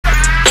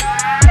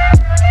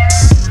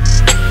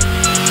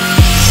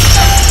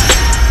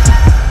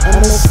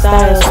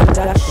Styles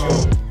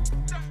Production.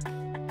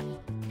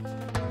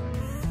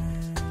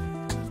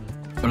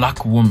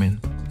 Black women,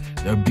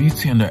 their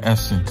beauty and their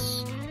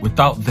essence.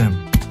 Without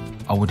them,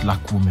 I would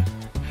lack women.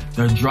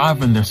 Their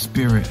drive and their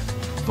spirit,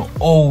 they're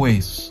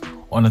always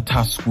on a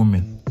task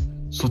woman.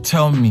 So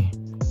tell me,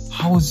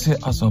 how is it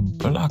as a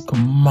black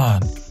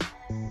man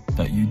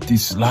that you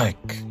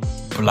dislike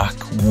black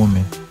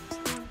women?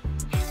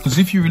 Because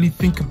if you really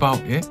think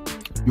about it,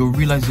 you'll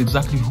realize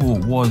exactly who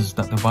it was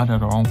that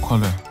divided our own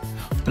color.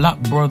 Black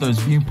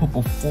brothers being put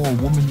before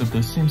women of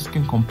the same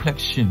skin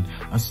complexion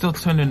and still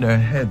turning their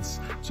heads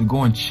to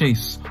go and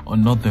chase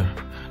another.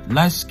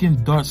 Light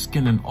skin, dark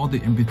skin and all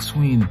the in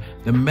between.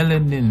 The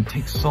melanin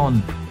takes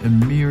on a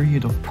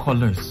myriad of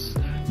colors.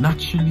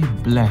 Naturally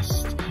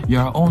blessed,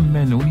 your own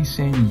men only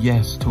saying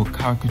yes to a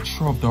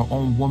caricature of their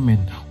own woman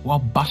while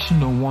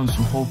bashing the ones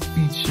who hold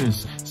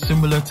features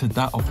similar to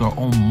that of their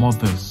own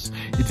mothers.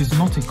 It is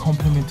not a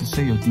compliment to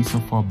say you're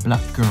decent for a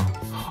black girl.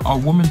 Our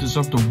women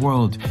deserve the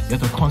world, yet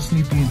they're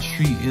constantly being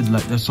treated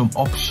like there's some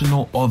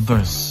optional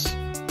others.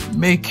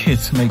 Make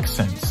it make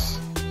sense.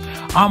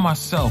 I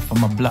myself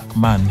am a black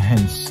man,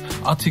 hence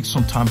I'll take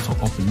some time to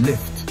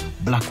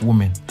uplift black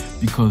women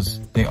because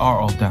they are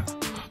all that.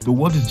 The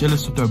world is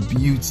jealous of their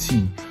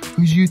beauty.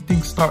 Who do you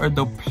think started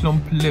the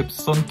plump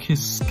lips,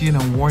 sun-kissed skin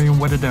and worrying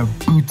whether their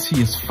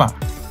booty is fat?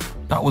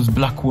 That was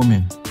black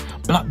women.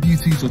 Black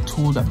beauty is a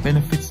tool that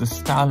benefits the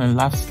style and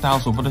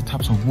lifestyles of other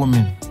types of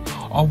women.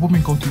 Our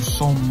women go through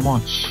so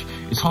much.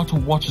 It's hard to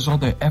watch as all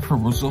their effort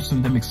results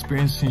in them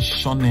experiencing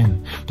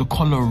shunning. The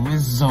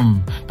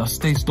colorism that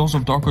states those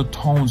of darker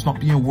tones not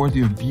being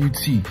worthy of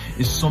beauty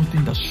is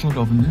something that should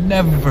have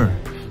never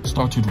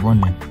started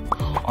running.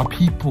 Our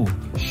people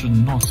should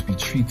not be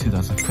treated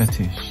as a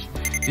fetish.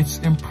 It's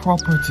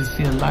improper to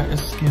see a lighter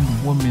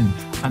skinned woman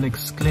and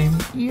exclaim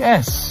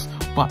yes,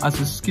 but as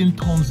the skin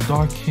tones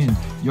darken,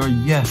 your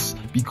yes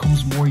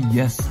becomes more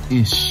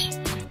yes-ish.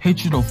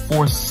 Hatred of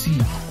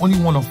 4C, only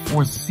one of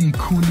 4C,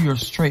 coolie or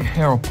straight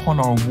hair upon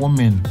our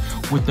women,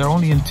 with their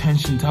only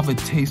intention to have a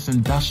taste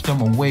and dash them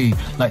away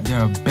like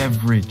they're a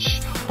beverage.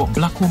 But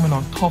black women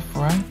are tough,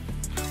 right?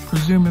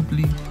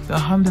 Presumably, they'll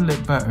handle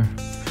it better.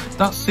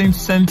 That same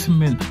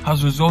sentiment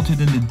has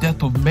resulted in the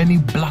death of many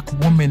black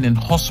women in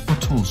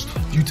hospitals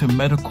due to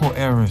medical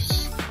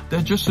errors. They're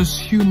just as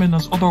human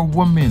as other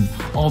women,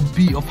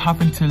 albeit of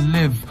having to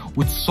live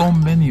with so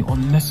many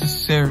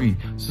unnecessary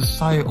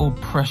societal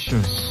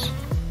pressures.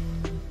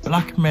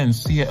 Black men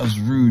see it as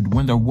rude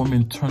when their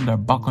women turn their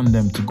back on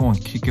them to go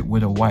and kick it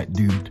with a white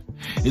dude.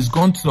 It's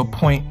gone to the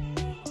point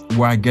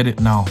where I get it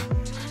now.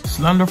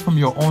 Slander from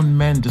your own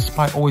men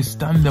despite always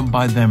standing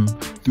by them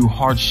through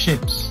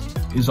hardships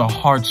is a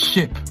hard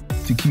ship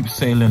to keep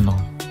sailing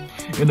on.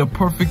 In a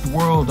perfect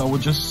world, I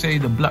would just say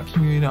the black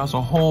community as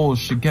a whole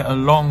should get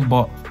along,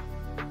 but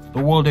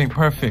the world ain't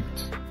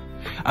perfect.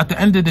 At the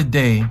end of the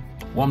day,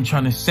 what I'm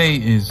trying to say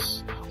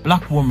is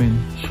black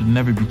women should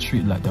never be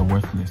treated like they're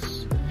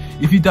worthless.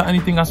 If you doubt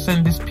anything I said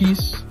in this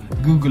piece,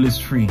 Google is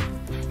free.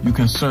 You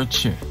can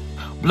search it.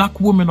 Black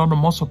women are the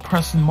most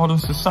oppressed in modern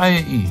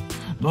society.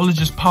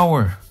 Knowledge is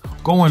power.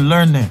 Go and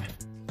learn it.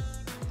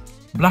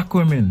 Black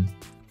women,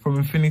 from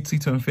infinity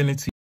to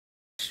infinity.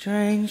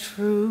 Strange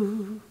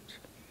fruit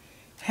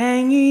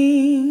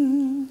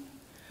hanging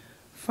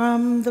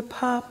from the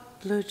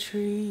poplar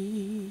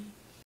tree.